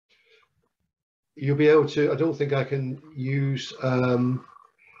you'll be able to, I don't think I can use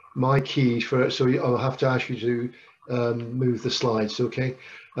my keys for it, so I'll have to ask you to move the slides, okay?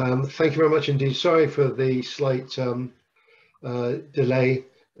 Thank you very much indeed. Sorry for the slight delay.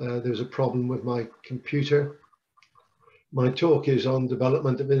 There was a problem with my computer. My talk is on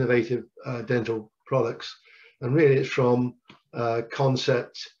development of innovative dental products, and really it's from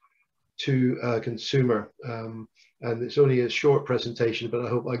concept to consumer. And it's only a short presentation, but I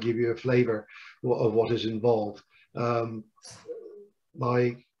hope I give you a flavor of what is involved.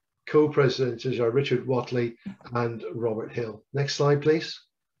 My co-presidents are Richard Watley and Robert Hill. Next slide, please.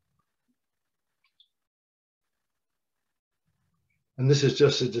 And this is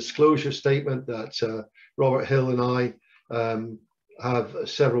just a disclosure statement that Robert Hill and I have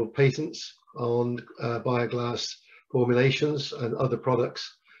several patents on bioglass formulations and other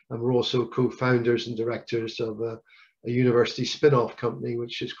products. And we're also co-founders and directors of a university spin-off company,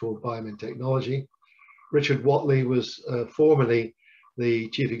 which is called Biomin Technology. Richard Watley was formerly the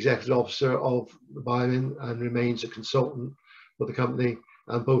chief executive officer of Biomin and remains a consultant for the company.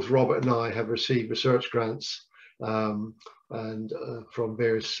 And both Robert and I have received research grants and from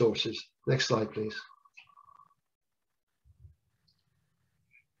various sources. Next slide, please.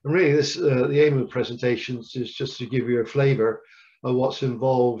 And really, this the aim of the presentations is just to give you a flavour of what's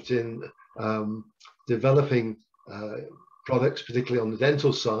involved in developing products, particularly on the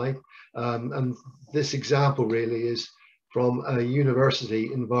dental side. And this example really is from a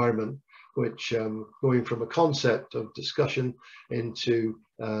university environment, which going from a concept of discussion into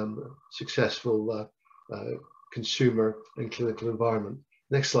successful consumer and clinical environment.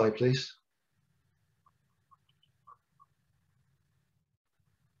 Next slide, please.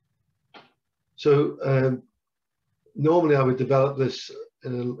 So normally I would develop this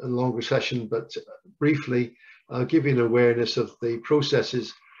in a longer session, but briefly, I'll give you an awareness of the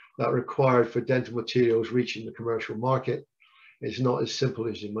processes that are required for dental materials reaching the commercial market. It's not as simple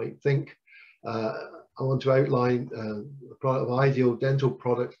as you might think. I want to outline the product of ideal dental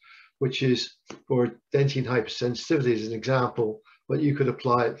product, which is for dentine hypersensitivity as an example, but you could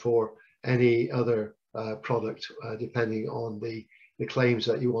apply it for any other product depending on the claims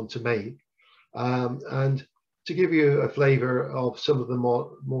that you want to make. And to give you a flavor of some of the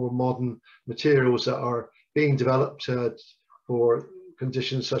more modern materials that are being developed for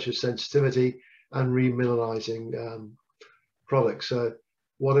conditions such as sensitivity and remineralizing products.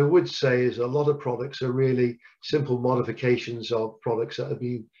 What I would say is a lot of products are really simple modifications of products that have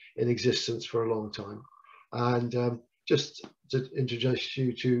been in existence for a long time. And just to introduce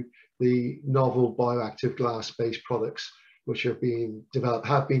you to the novel bioactive glass-based products which have been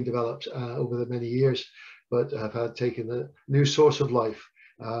developed over the many years, but have taken a new source of life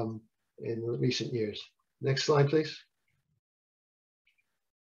in recent years. Next slide, please.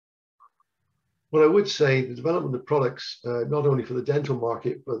 What I would say, the development of products, not only for the dental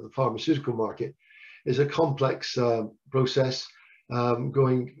market, but the pharmaceutical market, is a complex process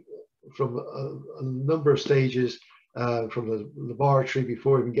going from a number of stages from the laboratory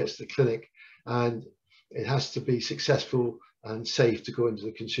before it even gets to the clinic. And it has to be successful and safe to go into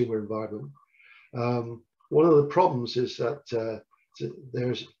the consumer environment. One of the problems is that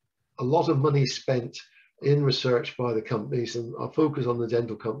there's a lot of money spent in research by the companies, and I'll focus on the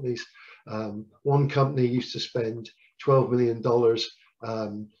dental companies. One company used to spend $12 million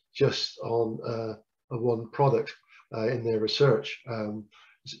just on one product in their research.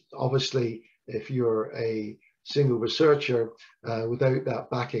 Obviously, if you're a single researcher, without that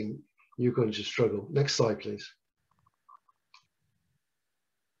backing, you're going to struggle. Next slide, please.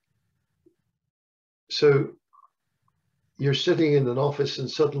 So you're sitting in an office and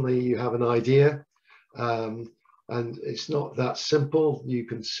suddenly you have an idea, and it's not that simple. You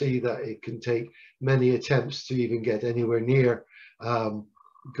can see that it can take many attempts to even get anywhere near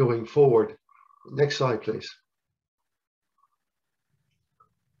going forward. Next slide, please.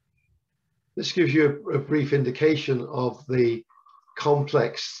 This gives you a brief indication of the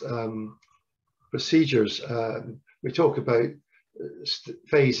complex procedures. We talk about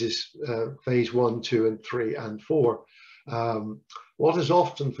phases, phase 1, 2, and 3, and 4. What is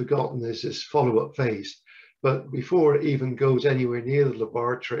often forgotten is this follow-up phase. But before it even goes anywhere near the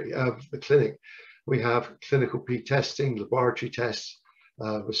laboratory of the clinic, we have clinical pre-testing, laboratory tests,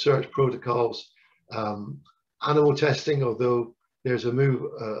 research protocols, animal testing, although there's a move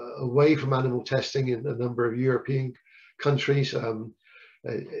away from animal testing in a number of European countries.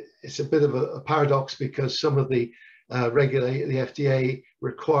 It's a bit of a paradox because some of the the FDA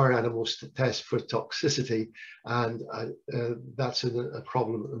require animals to test for toxicity, and that's a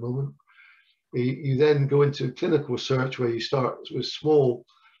problem at the moment. You then go into clinical research where you start with small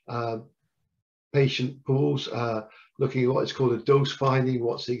patient pools, looking at what is called a dose finding,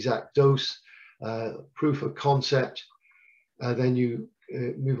 what's the exact dose, proof of concept. Then you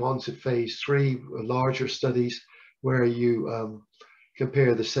move on to phase 3, larger studies, where you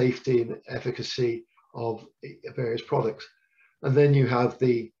compare the safety and efficacy of various products. And then you have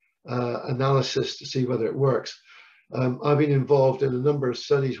the analysis to see whether it works. I've been involved in a number of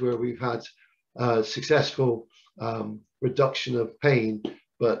studies where we've had successful reduction of pain,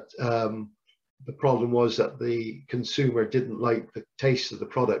 but the problem was that the consumer didn't like the taste of the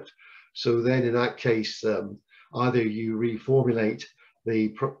product. So then in that case, either you reformulate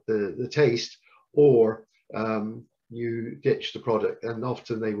the taste, or you ditch the product, and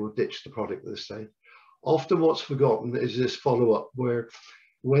often they will ditch the product at this stage. Often what's forgotten is this follow-up, where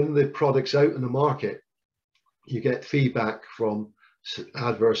when the product's out in the market, you get feedback from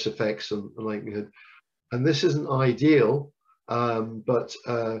adverse effects and likelihood. And this isn't ideal, but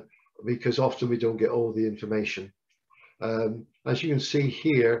because often we don't get all the information. As you can see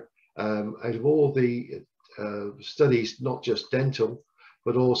here, out of all the studies, not just dental,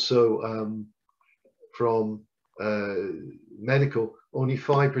 but also from medical, only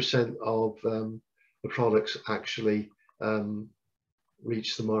 5% of the products actually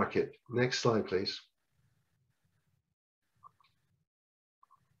reach the market. Next slide, please.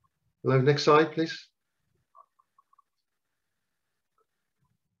 Hello, next slide, please.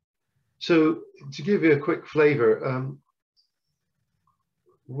 So to give you a quick flavor,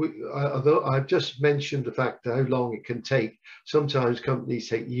 although I've just mentioned the fact how long it can take, sometimes companies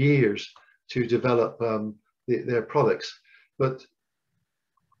take years to develop their products. But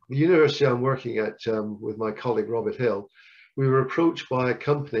the university I'm working at with my colleague Robert Hill, we were approached by a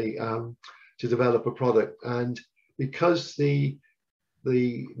company to develop a product, and because the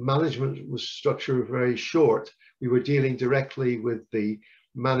management was structure very short, we were dealing directly with the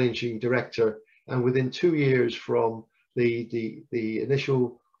managing director, and within 2 years from the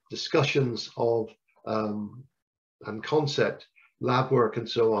initial discussions of and concept, lab work and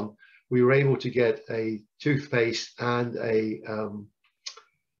so on, we were able to get a toothpaste and a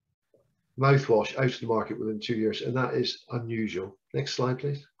mouthwash out of the market within 2 years, and that is unusual. Next slide,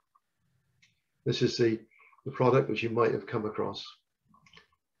 please. This is the product which you might have come across.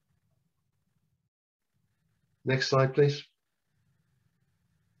 Next slide, please.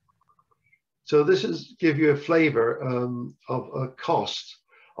 So this is give you a flavor of a cost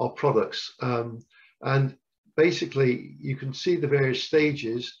of products, and basically you can see the various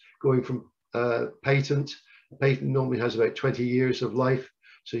stages going from patent. A patent normally has about 20 years of life,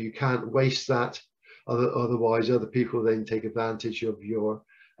 so you can't waste that. Otherwise, other people then take advantage of your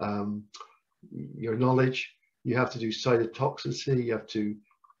knowledge. You have to do cytotoxicity, you have to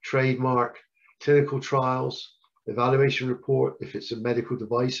trademark, clinical trials, evaluation report if it's a medical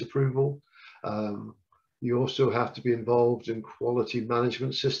device approval. You also have to be involved in quality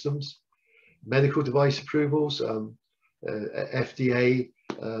management systems, medical device approvals, FDA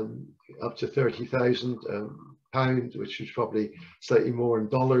up to £30,000, which is probably slightly more in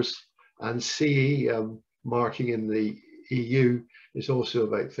dollars, and CE marking in the EU is also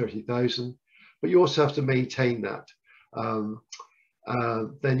about 30,000. But you also have to maintain that.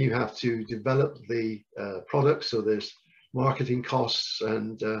 Then you have to develop the product, so there's marketing costs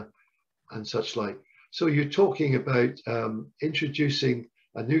and such like. So you're talking about introducing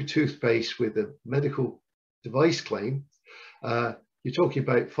a new toothpaste with a medical device claim. You're talking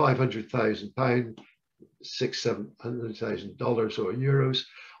about £500,000, $600,000-700,000 or euros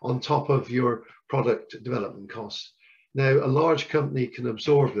on top of your product development costs. Now, a large company can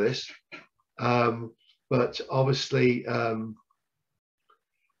absorb this, but obviously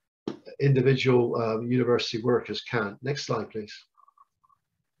individual university workers can't. Next slide, please.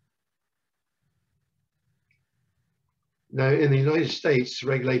 Now, in the United States,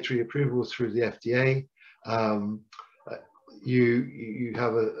 regulatory approval through the FDA, you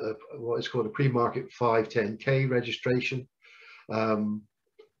have what is called a pre-market 510(k) registration. The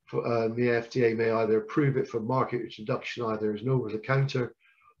FDA may either approve it for market introduction, either as an over-the-counter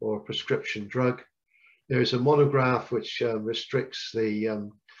or prescription drug. There's a monograph which restricts the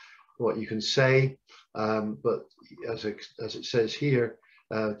what you can say, but as it says here,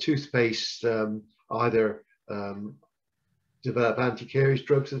 toothpaste either develop anti-caries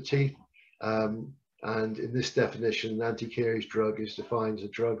drugs to the teeth, and in this definition, an anti-caries drug is defined as a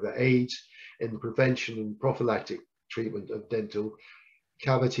drug that aids in the prevention and prophylactic treatment of dental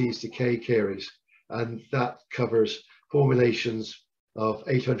cavities, decay, caries, and that covers formulations of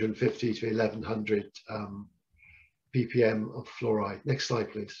 850 to 1100 ppm of fluoride. Next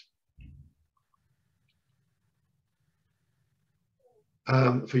slide, please.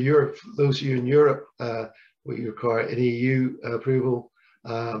 For Europe, those of you in Europe, we require an EU approval.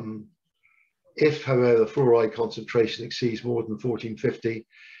 If, however, the fluoride concentration exceeds more than 1450,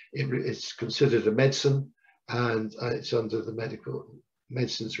 it's considered a medicine, and it's under the medical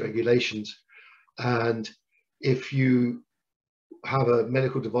medicines regulations. And if you have a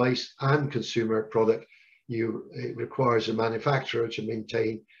medical device and consumer product, it requires a manufacturer to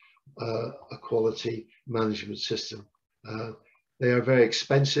maintain a quality management system. They are very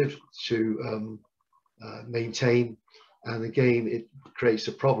expensive to maintain, and again, it creates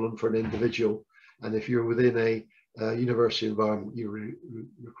a problem for an individual. And if you're within a university environment, you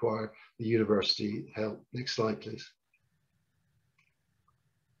require the university help. Next slide, please.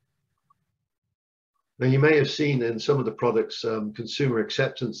 Now, you may have seen in some of the products consumer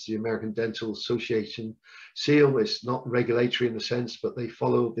acceptance. The American Dental Association seal is not regulatory in a sense, but they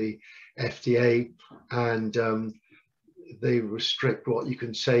follow the FDA, and they restrict what you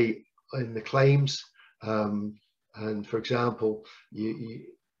can say in the claims. And for example, you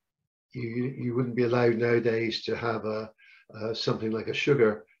wouldn't be allowed nowadays to have something like a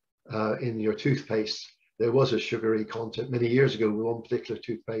sugar in your toothpaste. There was a sugary content many years ago with one particular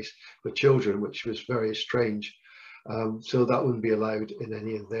toothpaste for children, which was very strange. So that wouldn't be allowed in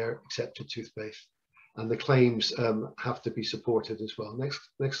any of their accepted toothpaste. And the claims have to be supported as well.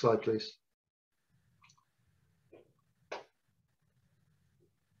 Next slide, please.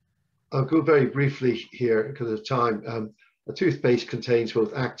 I'll go very briefly here because of time. A toothpaste contains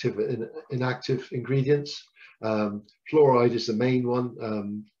both active and inactive ingredients. Fluoride is the main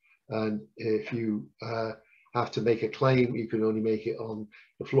one. And if you have to make a claim, you can only make it on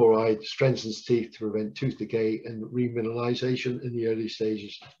the fluoride strengthens teeth to prevent tooth decay and remineralization in the early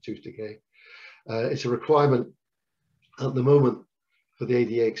stages of tooth decay. It's a requirement at the moment for the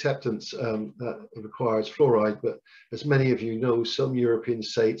ADA acceptance that it requires fluoride, but as many of you know, some European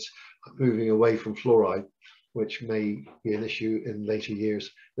states are moving away from fluoride, which may be an issue in later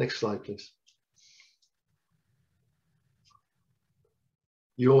years. Next slide, please.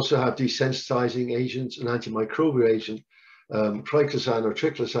 You also have desensitizing agents and antimicrobial agent. Triclosan or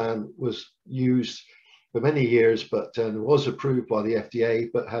triclosan was used for many years, but was approved by the FDA,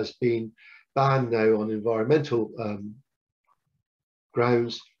 but has been banned now on environmental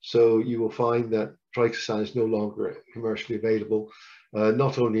grounds. So you will find that triclosan is no longer commercially available,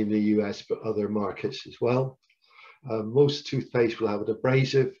 not only in the US, but other markets as well. Most toothpaste will have an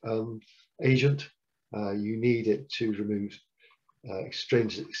abrasive agent. You need it to remove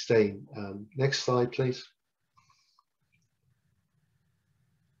extrinsic stain. Next slide, please.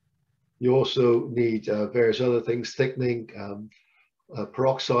 You also need various other things, thickening.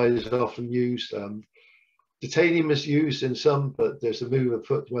 Peroxide is often used. Titanium is used in some, but there's a move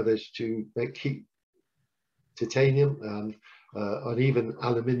afoot whether it's to keep titanium, and even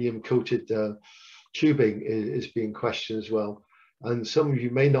aluminium coated tubing is being questioned as well. And some of you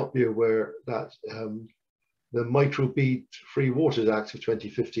may not be aware that the Microbead Free Waters Act of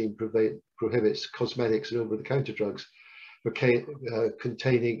 2015 prohibits cosmetics and over-the-counter drugs for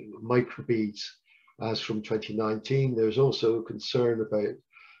containing microbeads as from 2019. There's also concern about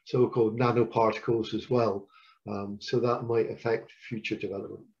so-called nanoparticles as well. So that might affect future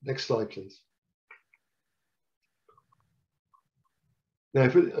development. Next slide, please. Now,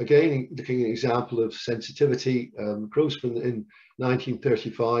 again, looking at an example of sensitivity, Grossman in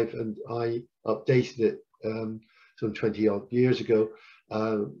 1935, and I updated it some 20 odd years ago.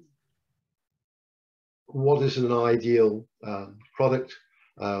 What is an ideal product?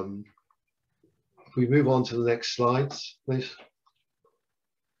 If we move on to the next slides, please.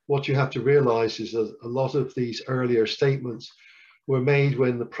 What you have to realize is that a lot of these earlier statements were made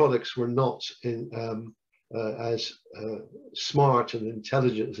when the products were not as smart and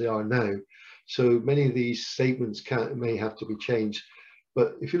intelligent as they are now. So many of these statements may have to be changed.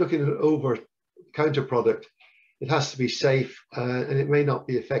 But if you're looking at an over-counter product, it has to be safe, and it may not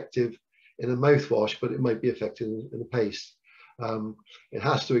be effective in a mouthwash, but it might be effective in a paste. It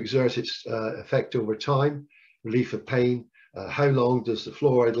has to exert its effect over time, relief of pain. How long does the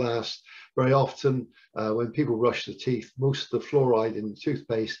fluoride last? Very often, when people brush the teeth, most of the fluoride in the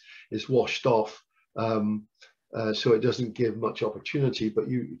toothpaste is washed off, so it doesn't give much opportunity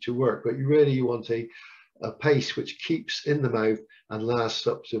to work. But you want a paste which keeps in the mouth and lasts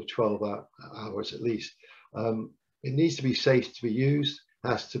up to 12 hours at least. It needs to be safe to be used,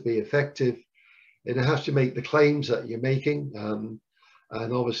 has to be effective, it has to make the claims that you're making,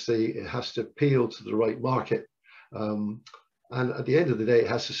 and obviously it has to appeal to the right market. And at the end of the day, it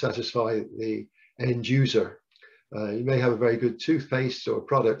has to satisfy the end user. You may have a very good toothpaste or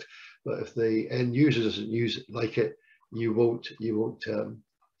product, but if the end user doesn't like it, you won't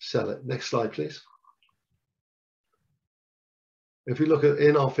sell it. Next slide, please. If we look at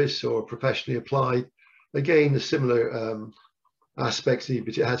in-office or professionally applied, again, the similar aspects need,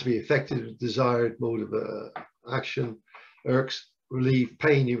 but it has to be effective, desired mode of action, irks, relieve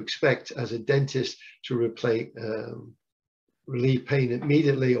pain. You expect as a dentist to relieve pain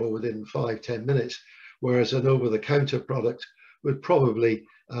immediately or within 5-10 minutes, whereas an over-the-counter product would probably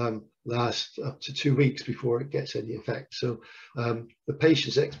last up to 2 weeks before it gets any effect. So the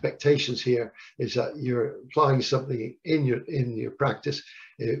patient's expectations here is that you're applying something in your practice,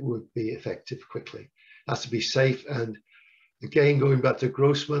 it would be effective quickly. It has to be safe. And again, going back to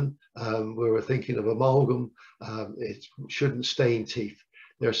Grossman, where we're thinking of amalgam, it shouldn't stain teeth.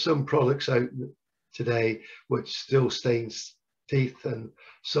 There are some products out today which still stains teeth, and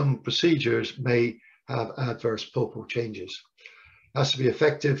some procedures may have adverse pulpal changes. It has to be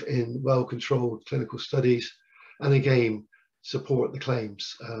effective in well-controlled clinical studies, and again, support the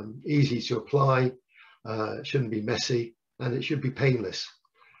claims. Easy to apply, it shouldn't be messy, and it should be painless.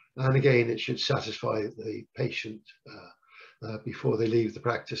 And again, it should satisfy the patient before they leave the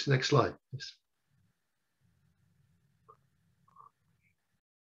practice. Next slide, please.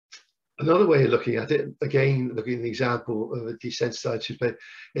 Another way of looking at it, again, looking at the example of a desensitized toothpaste,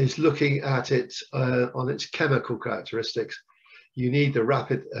 is looking at it on its chemical characteristics. You need the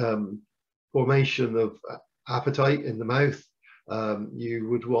rapid formation of appetite in the mouth. You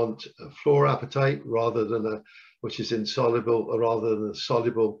would want a fluorapatite rather than which is insoluble, rather than a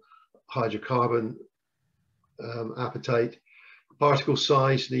soluble hydrocarbon appetite. Particle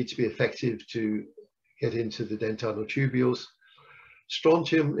size needs to be effective to get into the dentinal tubules.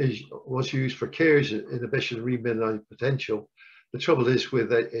 Strontium was used for caries inhibition and remineralizing potential. The trouble is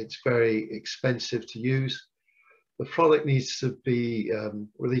with it, it's very expensive to use. The product needs to be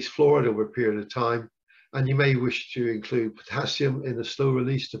release fluoride over a period of time, and you may wish to include potassium in a slow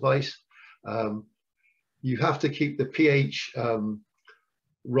release device. You have to keep the pH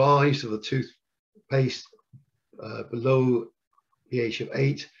rise of the toothpaste below pH of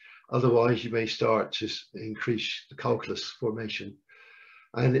 8, otherwise you may start to increase the calculus formation.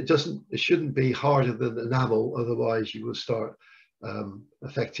 And it shouldn't be harder than enamel, otherwise you will start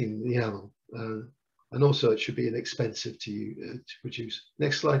affecting the enamel. And also it should be inexpensive to produce.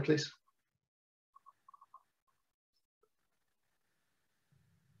 Next slide, please.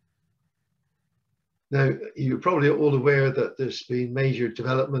 Now, you're probably all aware that there's been major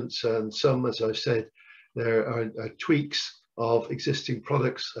developments, and some, as I've said, there are tweaks of existing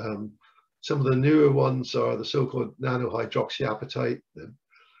products. Some of the newer ones are the so-called nanohydroxyapatite, the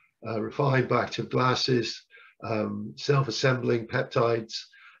refined bioactive glasses, self-assembling peptides,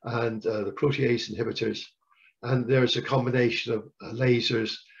 and the protease inhibitors. And there's a combination of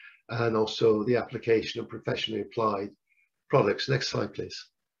lasers and also the application of professionally applied products. Next slide, please.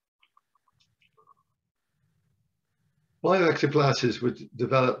 Bioactive glasses were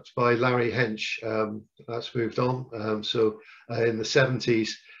developed by Larry Hench. That's moved on. In the 70s,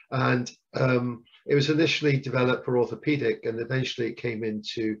 and it was initially developed for orthopedic, and eventually it came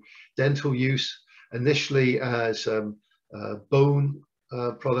into dental use, initially as bone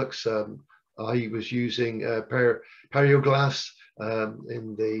products. I was using Perioglass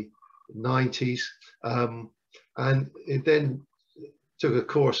in the 90s, and it then took a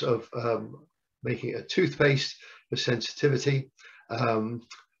course of making a toothpaste for sensitivity, and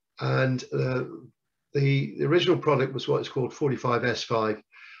the original product was what is called 45S5.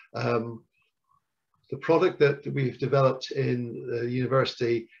 The product that we've developed in the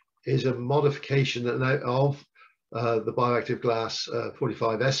university is a modification of the bioactive glass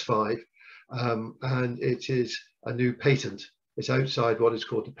 45S5, and it is a new patent. It's outside what is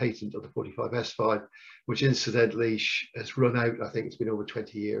called the patent of the 45S5, which incidentally has run out. I think it's been over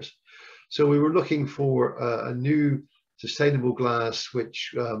 20 years. So we were looking for a new sustainable glass,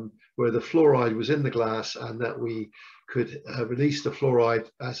 which where the fluoride was in the glass, and that we could release the fluoride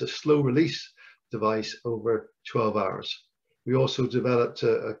as a slow release device over 12 hours. We also developed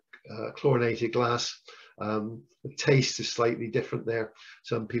a chlorinated glass. The taste is slightly different there.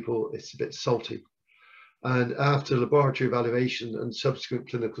 Some people, it's a bit salty. And after laboratory evaluation and subsequent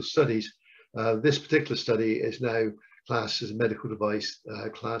clinical studies, this particular study is now classed as a medical device,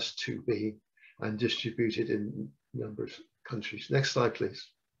 class 2B, and distributed in a number of countries. Next slide, please.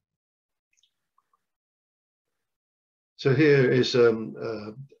 So here is a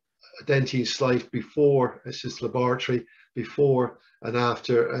dentine slide before. This is laboratory before and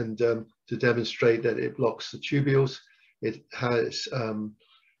after, and to demonstrate that it blocks the tubules. It has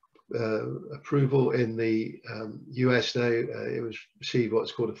approval in the US now. It was received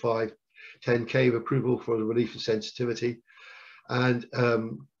what's called a 10K of approval for the relief and sensitivity. And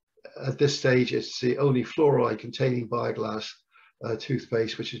at this stage, it's the only fluoride containing bioglass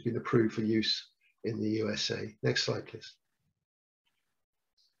toothpaste which has been approved for use in the USA. Next slide, please.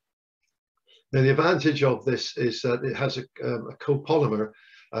 Now, the advantage of this is that it has a copolymer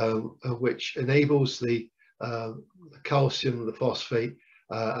which enables the calcium, the phosphate,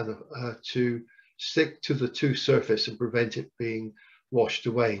 to stick to the tooth surface and prevent it being washed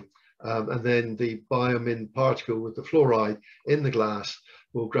away. And then the biomin particle with the fluoride in the glass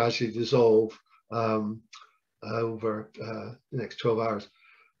will gradually dissolve over the next 12 hours.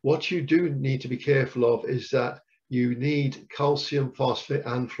 What you do need to be careful of is that you need calcium, phosphate,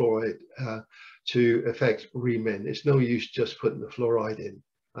 and fluoride to affect remin. It's no use just putting the fluoride in.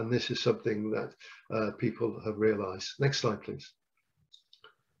 And this is something that people have realized. Next slide, please.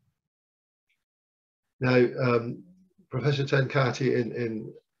 Now, Professor Tenkati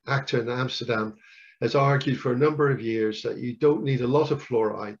in Acton in Amsterdam has argued for a number of years that you don't need a lot of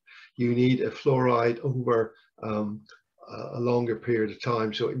fluoride. You need a fluoride over a longer period of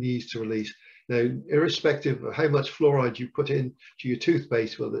time, so it needs to release. Now, irrespective of how much fluoride you put into your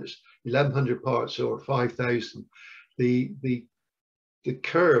toothpaste, whether it's 1,100 parts or 5,000, the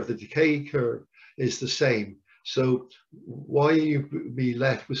curve, the decay curve is the same. So why you be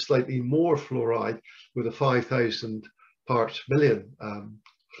left with slightly more fluoride with a 5,000 parts million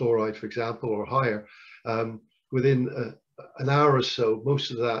fluoride, for example, or higher, within an hour or so,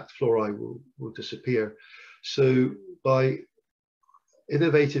 most of that fluoride will disappear. So by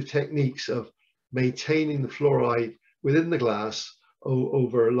innovative techniques of maintaining the fluoride within the glass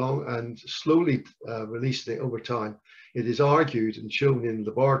over a long and slowly releasing it over time, it is argued and shown in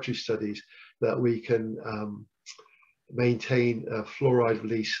laboratory studies that we can maintain a fluoride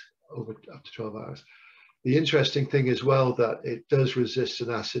release over up to 12 hours. The interesting thing as well that it does resist an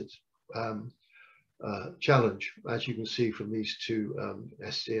acid challenge, as you can see from these two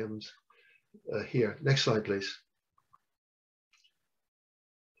SCMs here. Next slide, please.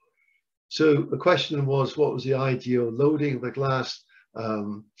 So the question was, what was the ideal loading of the glass?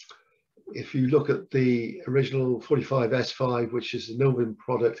 If you look at the original 45S5, which is the Novin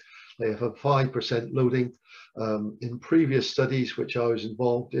product, they have a 5% loading. In previous studies, which I was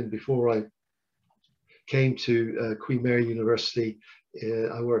involved in before I came to Queen Mary University,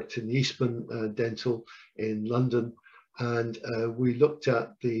 I worked in Eastman Dental in London, and we looked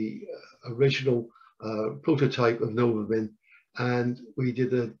at the original prototype of Novamin, and we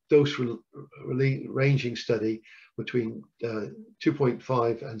did a dose ranging study between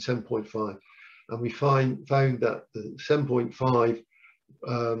 2.5 and 7.5, and we found that the 7.5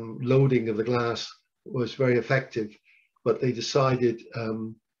 loading of the glass was very effective, but they decided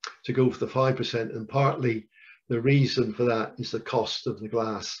to go for the 5%, and partly the reason for that is the cost of the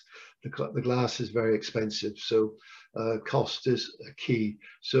glass. The glass is very expensive, so cost is a key.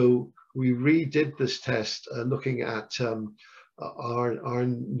 So we redid this test looking at our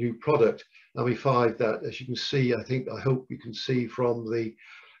new product, and we find that, as you can see, I hope you can see from the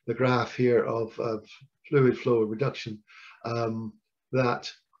graph here of fluid flow reduction,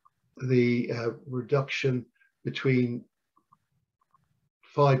 that the reduction between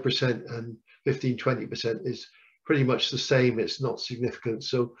 5% and 15–20% is pretty much the same. It's not significant,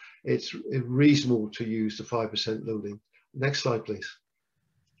 so it's reasonable to use the 5% loading. Next slide, please.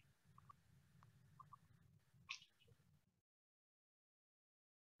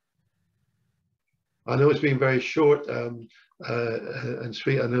 I know it's been very short and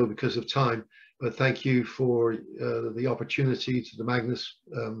sweet, I know, because of time, but thank you for the opportunity to the Magnus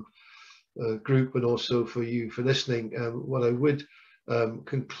group, and also for you for listening. What I would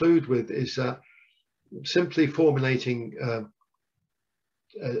conclude with is that simply formulating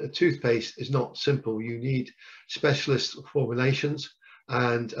a toothpaste is not simple. You need specialist formulations,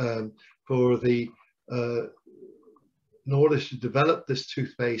 and in order to develop this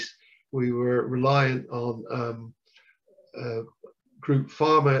toothpaste, we were reliant on Group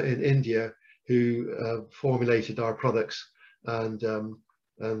Pharma in India, who formulated our products, and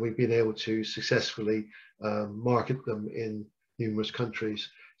we've been able to successfully market them in numerous countries.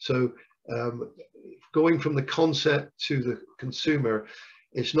 So going from the concept to the consumer,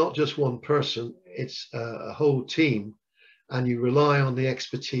 it's not just one person, it's a whole team, and you rely on the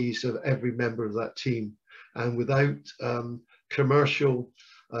expertise of every member of that team. And without commercial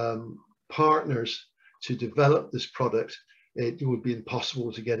partners to develop this product, it would be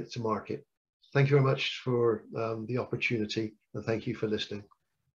impossible to get it to market. Thank you very much for the opportunity, and thank you for listening.